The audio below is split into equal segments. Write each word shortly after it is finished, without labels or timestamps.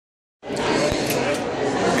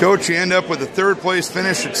Coach, you end up with a third-place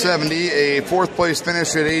finish at 70, a fourth-place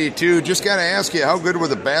finish at 82. Just got to ask you, how good were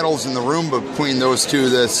the battles in the room between those two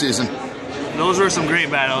this season? Those were some great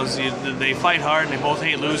battles. They fight hard, and they both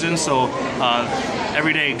hate losing, so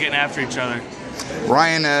every day getting after each other.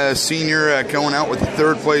 Ryan, senior, going out with a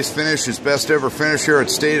third-place finish, his best-ever finisher at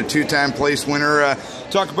state, a two-time place winner.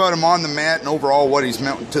 Talk about him on the mat and overall what he's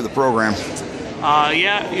meant to the program.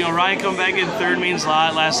 Yeah, Ryan coming back in third means a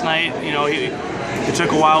lot. Last night, it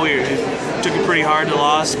took a while. It took it pretty hard to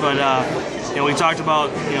loss, but we talked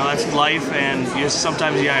about that's life, and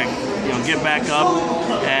sometimes you gotta get back up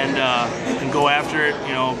and go after it.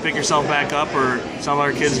 Pick yourself back up, or some of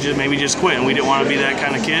our kids maybe just quit, and we didn't want to be that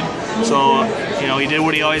kind of kid. So he did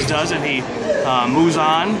what he always does, and he moves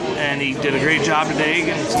on, and he did a great job today,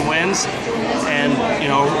 getting some wins. And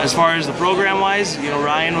as far as the program-wise,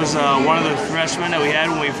 Ryan was one of the freshmen that we had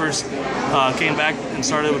when we first came back and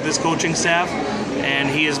started with this coaching staff, and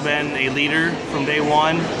he has been a leader from day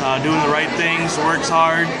one, doing the right things, works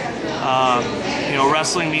hard.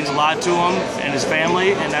 Wrestling means a lot to him and his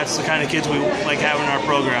family, and that's the kind of kids we like having in our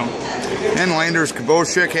program. And Landers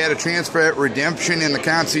Kaboshik had a chance for redemption in the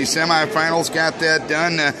Concy semifinals, got that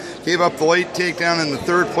done, gave up the late takedown in the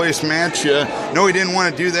third-place match. No, he didn't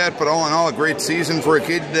want to do that, but all in all, a great season for a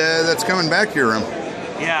kid that's coming back here.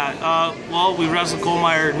 Yeah, well, we wrestled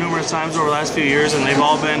Kohlmeyer numerous times over the last few years, and they've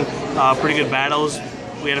all been pretty good battles.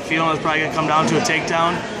 We had a feeling it was probably going to come down to a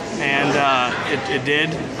takedown, and it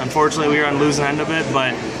did. Unfortunately, we were on the losing end of it,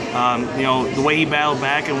 but the way he battled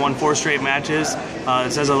back and won 4 straight matches,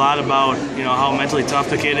 it says a lot about how mentally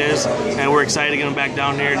tough the kid is, and we're excited to get him back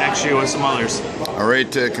down here next year with some others. All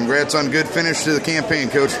right, congrats on a good finish to the campaign,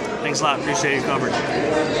 Coach. Thanks a lot. Appreciate your coverage.